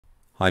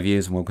Hi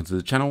viewers and welcome to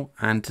the channel,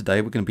 and today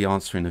we're going to be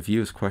answering a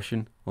viewer's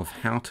question of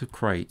how to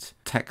create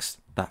text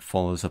that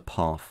follows a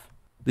path.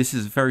 This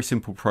is a very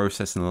simple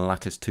process in the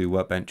Lattice2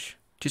 Workbench.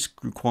 Just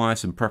requires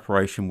some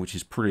preparation, which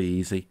is pretty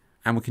easy,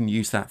 and we can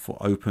use that for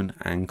open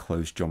and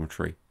closed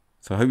geometry.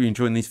 So I hope you're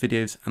enjoying these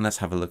videos, and let's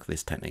have a look at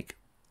this technique.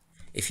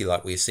 If you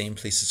like what you're seeing,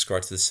 please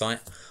subscribe to the site.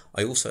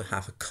 I also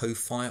have a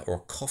Ko-Fi or a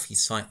coffee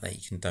site that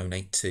you can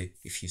donate to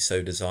if you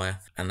so desire,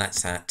 and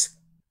that's at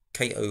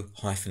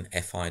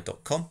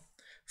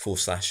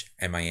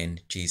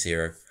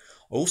ko-fi.com/MANG0.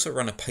 I also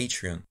run a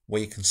Patreon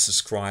where you can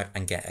subscribe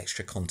and get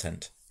extra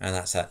content, and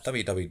that's at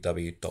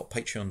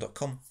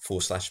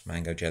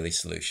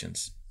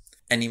www.patreon.com/MangoJellySolutions.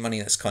 Any money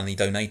that's kindly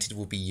donated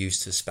will be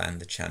used to expand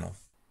the channel.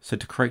 So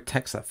to create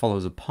text that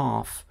follows a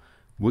path,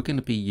 we're going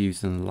to be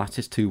using the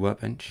Lattice2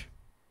 Workbench,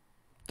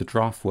 the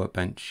Draft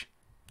Workbench,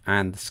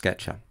 and the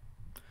Sketcher.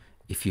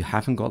 If you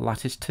haven't got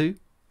Lattice2,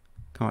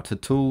 come out to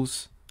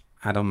Tools,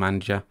 Add-on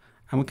Manager,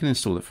 and we can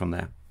install it from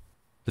there.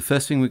 The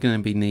first thing we're going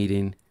to be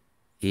needing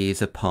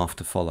is a path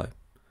to follow.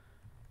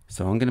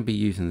 So I'm going to be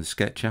using the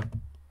Sketcher,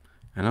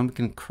 and I'm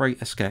going to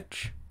create a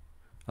sketch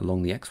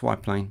along the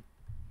XY plane,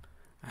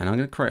 and I'm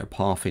going to create a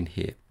path in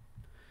here.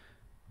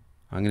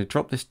 I'm going to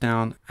drop this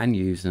down and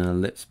use an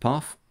ellipse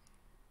path,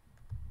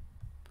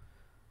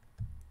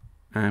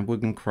 and we're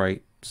going to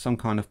create some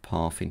kind of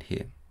path in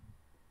here,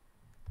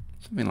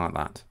 something like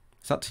that.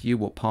 It's up to you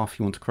what path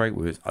you want to create,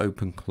 whether it's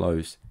open,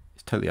 closed,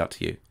 it's totally up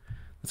to you.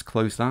 Let's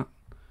close that,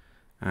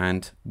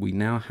 and we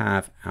now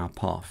have our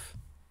path.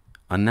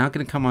 I'm now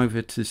going to come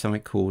over to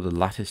something called the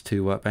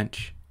Lattice2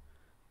 Workbench,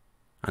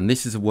 and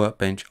this is a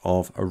workbench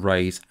of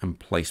arrays and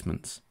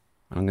placements.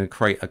 And I'm going to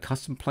create a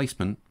custom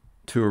placement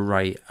to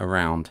array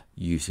around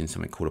using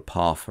something called a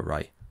path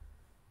array.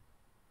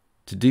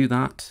 To do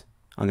that,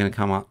 I'm going to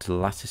come up to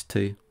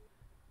Lattice2,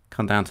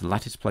 come down to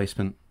lattice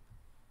placement,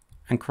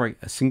 and create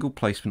a single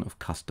placement of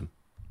custom.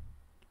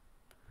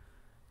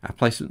 Our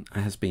placement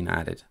has been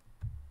added.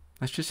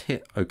 Let's just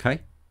hit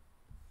OK.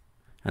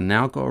 And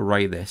now I've got to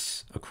array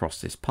this across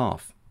this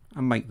path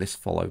and make this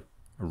follow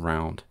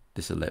around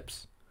this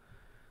ellipse.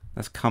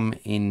 Let's come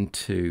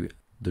into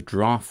the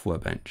Draft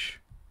Workbench.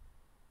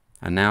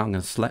 And now I'm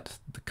going to select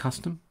the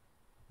custom.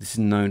 This is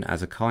known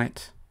as a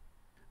kite.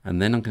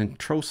 And then I'm going to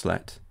control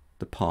select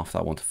the path that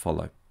I want to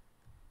follow.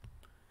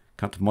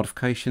 Come to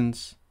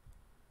Modifications,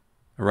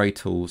 Array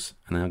Tools,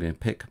 and then I'm going to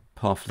pick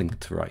Path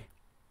Linked Array.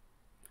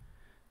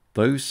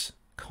 Those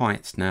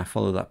kites now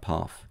follow that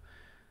path.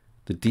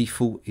 The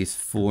default is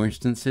 4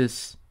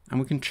 instances, and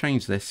we can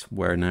change this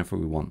wherever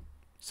we want.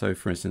 So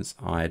for instance,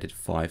 I added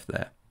 5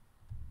 there.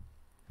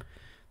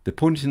 They're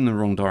pointed in the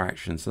wrong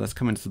direction, so let's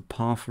come into the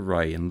path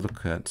array and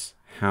look at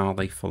how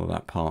they follow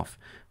that path.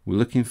 We're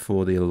looking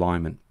for the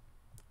alignment,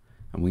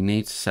 and we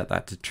need to set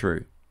that to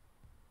true.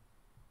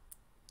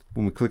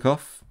 When we click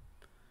off,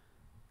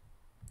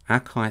 our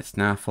kites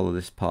now follow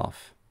this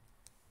path.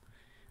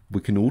 We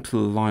can alter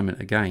the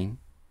alignment again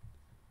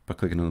by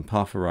clicking on the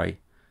path array,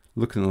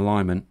 look at the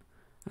alignment,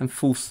 and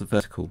force the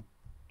vertical.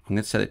 I'm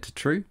going to set it to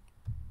true.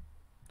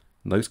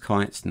 And those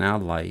kites now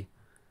lay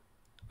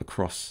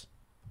across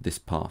this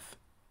path.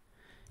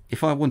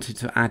 If I wanted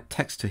to add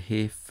text to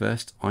here,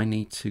 first I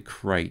need to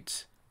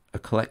create a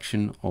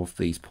collection of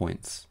these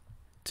points.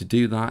 To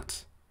do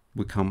that,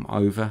 we come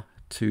over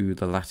to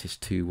the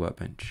Lattice2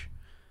 Workbench.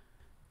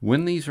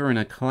 When these are in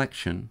a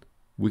collection,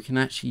 we can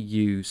actually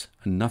use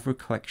another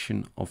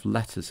collection of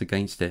letters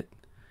against it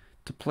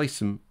to place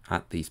them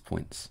at these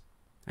points.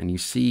 And you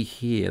see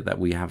here that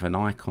we have an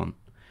icon.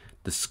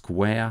 The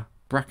square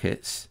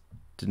brackets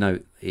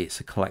denote it's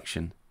a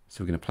collection.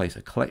 So we're going to place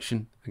a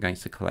collection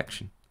against a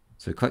collection.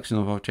 So a collection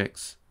of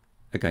objects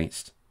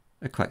against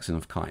a collection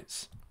of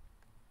kites.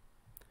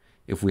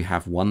 If we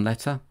have one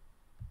letter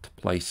to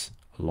place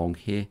along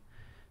here,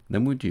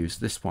 then we'd use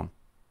this one,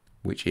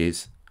 which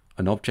is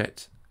an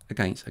object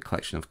against a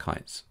collection of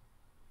kites.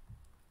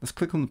 Let's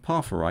click on the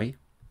path array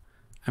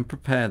and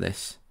prepare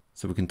this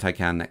so we can take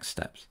our next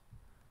steps.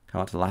 Come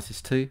out to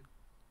Lattice2,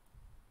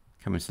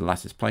 come into the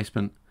lattice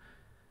placement,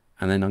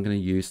 and then I'm going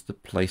to use the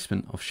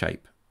placement of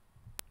shape.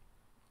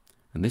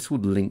 And this will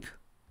link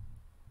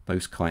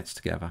those kites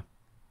together.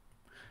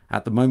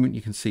 At the moment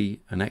you can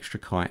see an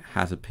extra kite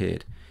has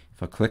appeared.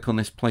 If I click on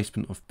this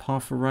placement of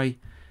path array,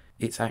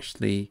 it's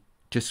actually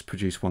just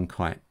produced one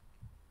kite.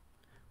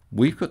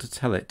 We've got to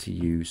tell it to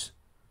use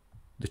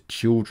the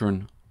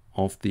children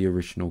of the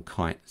original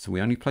kite. So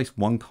we only placed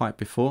one kite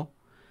before.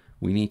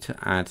 We need to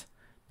add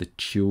the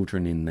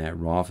children in there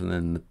rather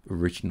than the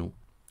original.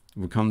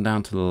 We'll come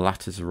down to the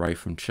lattice array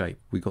from shape.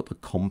 We got the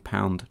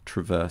compound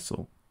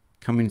traversal.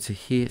 Coming to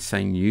here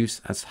saying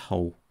use as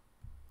whole.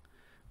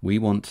 We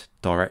want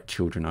direct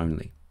children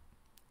only.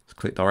 Let's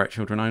click direct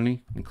children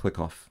only and click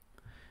off.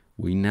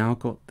 We now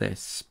got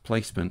this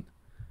placement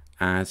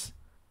as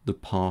the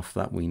path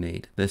that we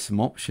need. There's some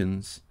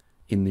options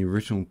in the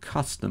original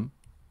custom,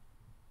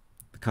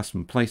 the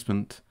custom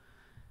placement,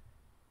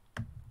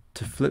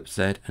 to flip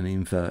Z and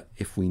invert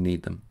if we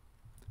need them.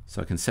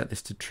 So I can set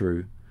this to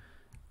true,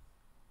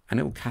 and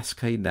it will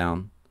cascade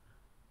down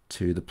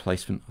to the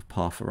placement of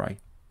path array.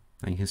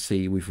 And you can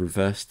see we've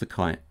reversed the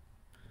kite,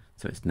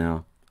 so it's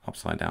now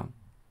upside down.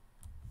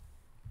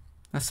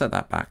 Let's set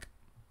that back.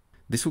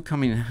 This will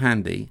come in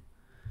handy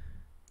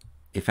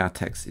if our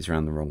text is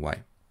around the wrong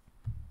way.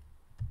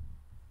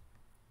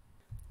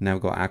 Now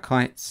we've got our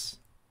kites.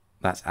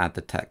 Let's add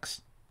the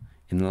text.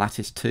 In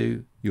Lattice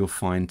 2, you'll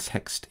find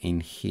text in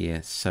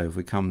here. So if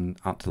we come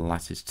up to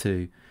Lattice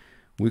 2,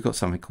 we've got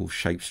something called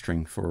shape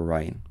string for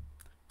arraying.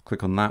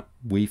 Click on that.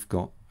 We've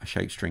got a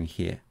shape string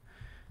here.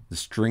 The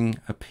string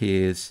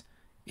appears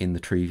in the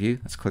tree view.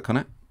 Let's click on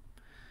it.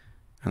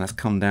 And let's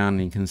come down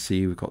and you can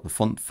see we've got the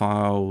font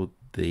file,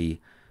 the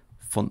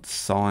font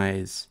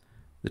size,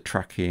 the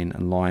tracking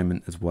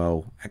alignment as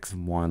well, X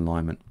and Y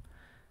alignment.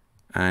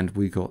 And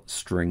we got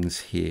strings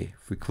here.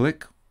 If we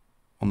click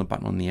on the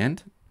button on the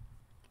end,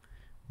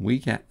 we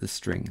get the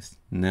strings.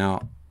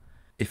 Now,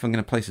 if I'm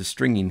going to place a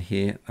string in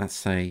here, let's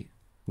say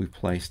we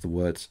place the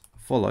words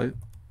follow,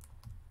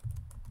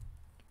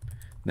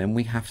 then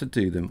we have to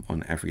do them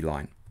on every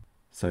line.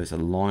 So it's a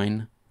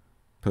line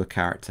per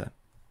character.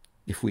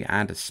 If we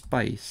add a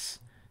space,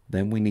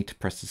 then we need to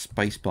press the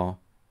space bar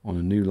on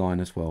a new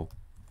line as well,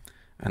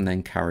 and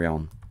then carry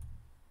on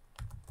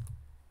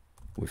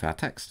with our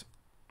text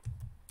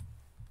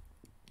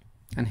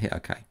and hit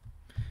OK.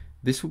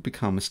 This will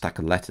become a stack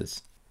of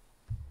letters,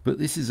 but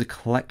this is a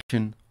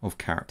collection of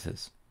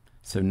characters.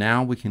 So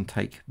now we can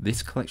take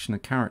this collection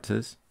of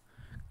characters,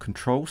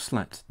 control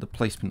select the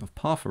placement of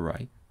path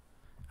array,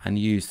 and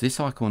use this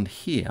icon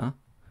here,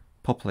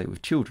 populate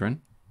with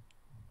children,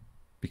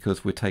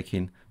 because we're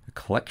taking a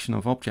collection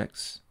of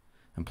objects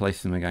and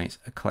placing them against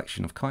a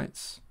collection of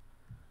kites.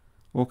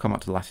 Or come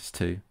up to Lattice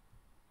 2,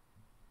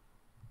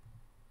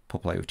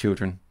 populate with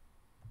children,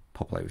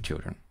 populate with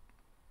children.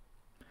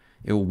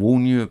 It will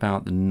warn you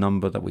about the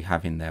number that we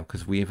have in there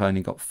because we have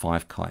only got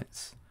 5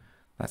 kites.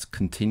 Let's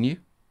continue.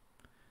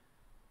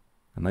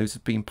 And those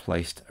have been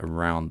placed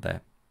around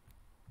there.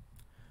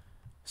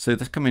 So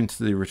let's come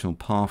into the original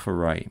path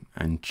array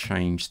and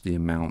change the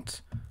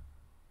amount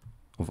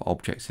of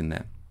objects in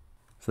there.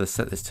 So let's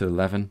set this to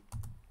 11.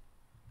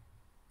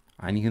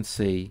 And you can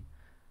see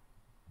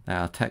that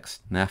our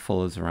text now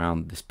follows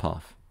around this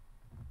path.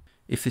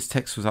 If this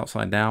text was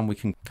upside down, we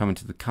can come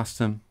into the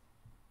custom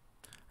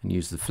and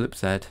use the flip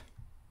Z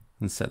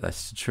and set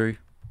this to true.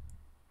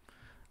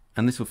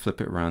 And this will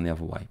flip it around the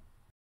other way.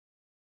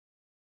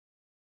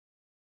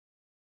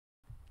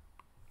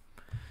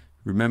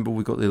 Remember,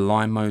 we've got the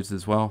align modes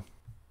as well.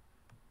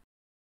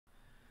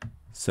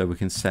 So we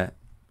can set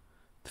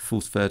the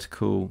false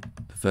vertical,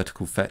 the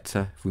vertical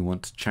vector if we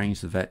want to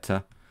change the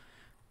vector.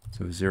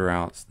 So we zero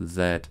out the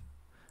Z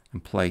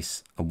and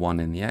place a 1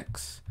 in the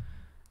X.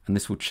 And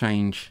this will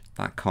change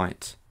that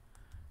kite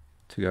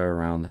to go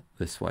around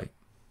this way.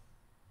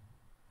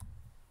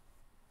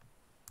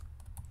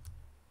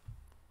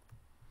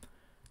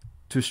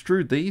 To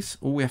extrude these,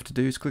 all we have to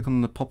do is click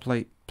on the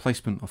populate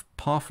placement of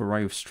path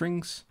array of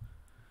strings,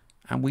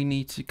 and we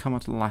need to come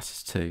up to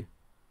Lattice 2,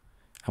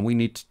 and we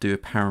need to do a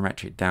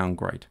parametric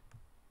downgrade,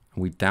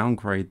 and we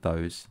downgrade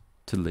those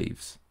to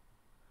leaves.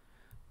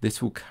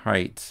 This will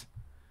create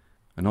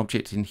an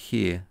object in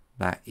here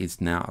that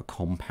is now a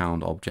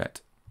compound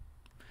object,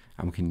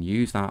 and we can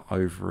use that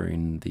over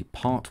in the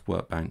part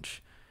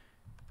workbench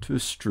to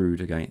extrude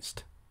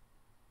against.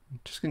 I'm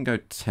just going to go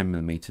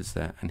 10mm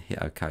there and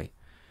hit OK.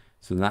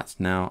 So that's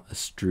now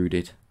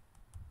extruded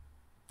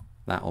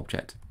that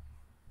object.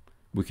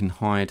 We can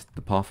hide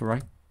the path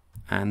array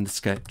and the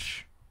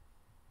sketch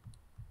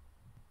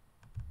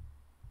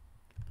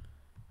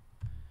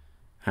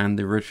and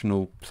the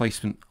original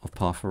placement of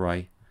path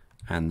array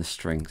and the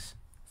strings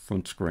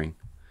from screen.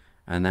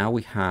 And now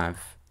we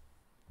have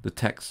the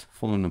text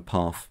following a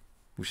path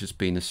which has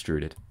been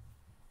extruded.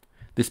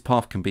 This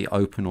path can be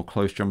open or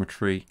closed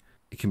geometry.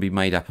 It can be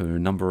made up of a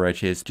number of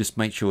edges. Just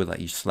make sure that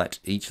you select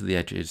each of the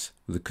edges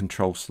with a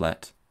control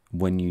select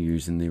when you're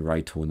using the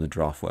array tool in the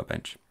draft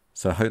workbench.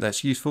 So I hope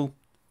that's useful,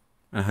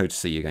 and I hope to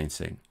see you again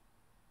soon.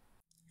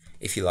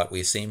 If you like what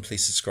you're seeing,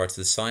 please subscribe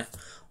to the site.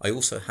 I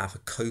also have a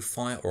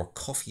Ko-Fi or a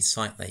coffee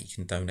site that you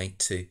can donate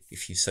to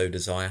if you so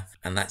desire,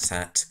 and that's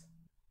at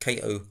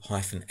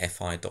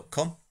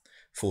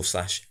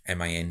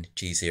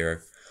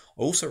ko-fi.com/MANG0.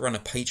 I also run a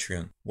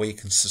Patreon where you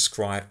can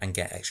subscribe and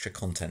get extra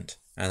content,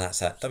 and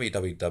that's at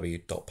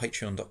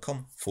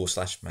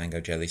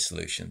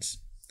www.patreon.com/MangoJellySolutions.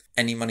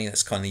 Any money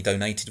that's kindly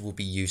donated will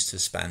be used to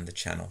expand the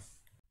channel.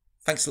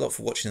 Thanks a lot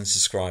for watching and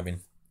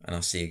subscribing, and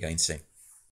I'll see you again soon.